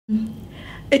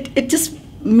It just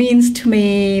means to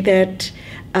me that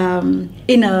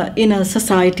in a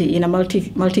society, in a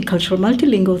multicultural,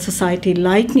 multilingual society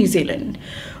like New Zealand,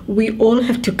 we all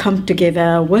have to come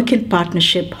together, work in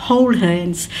partnership, hold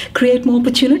hands, create more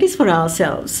opportunities for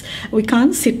ourselves. We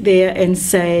can't sit there and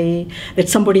say that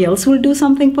somebody else will do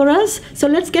something for us, so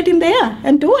let's get in there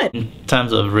and do it. In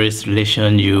terms of race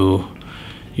relation, you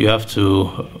have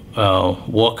to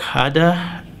work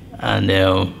harder and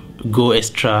go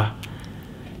extra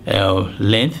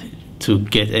length to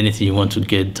get anything you want to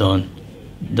get done.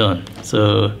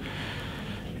 So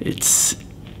it's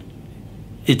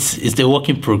the work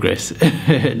in progress.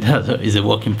 It's a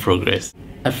work in progress.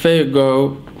 A fair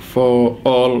go for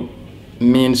all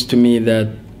means to me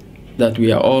that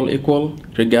we are all equal,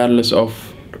 regardless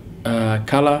of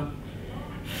color,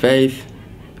 faith,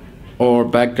 or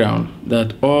background.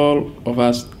 That all of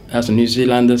us as New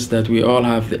Zealanders, that we all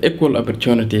have the equal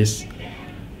opportunities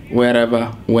wherever,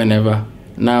 whenever,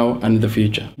 now and in the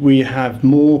future. We have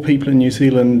more people in New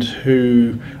Zealand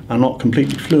who are not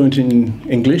completely fluent in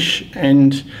English,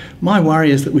 and my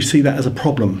worry is that we see that as a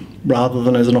problem rather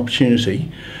than as an opportunity.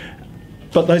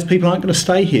 But those people aren't going to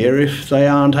stay here if they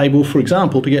aren't able, for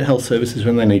example, to get health services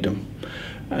when they need them.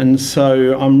 And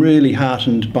so I'm really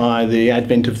heartened by the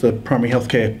advent of the primary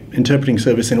healthcare interpreting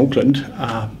service in Auckland,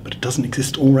 but it doesn't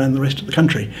exist all around the rest of the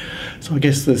country. So I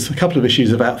guess there's a couple of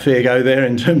issues about fair go there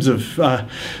in terms of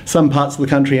some parts of the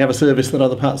country have a service that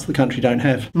other parts of the country don't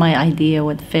have. My idea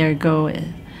with fair go is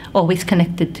always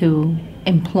connected to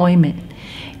employment,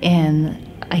 and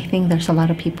I think there's a lot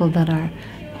of people that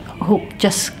who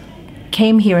just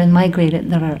came here and migrated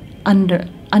that are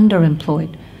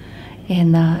underemployed.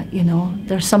 And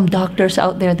there's some doctors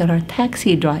out there that are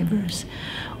taxi drivers,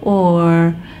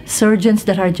 or surgeons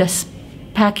that are just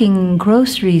packing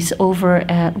groceries over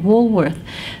at Woolworth.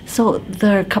 So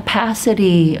their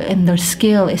capacity and their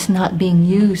skill is not being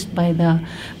used by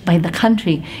the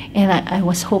country. And I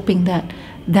was hoping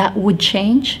that would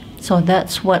change. So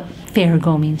that's what fair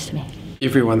go means to me.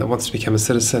 Everyone that wants to become a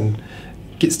citizen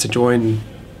gets to join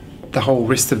the whole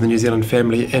rest of the New Zealand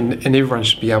family, and everyone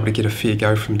should be able to get a fair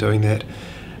go from doing that.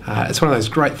 It's one of those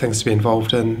great things to be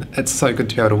involved in. It's so good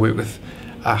to be able to work with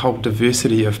a whole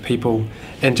diversity of people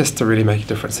and just to really make a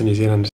difference in New Zealand.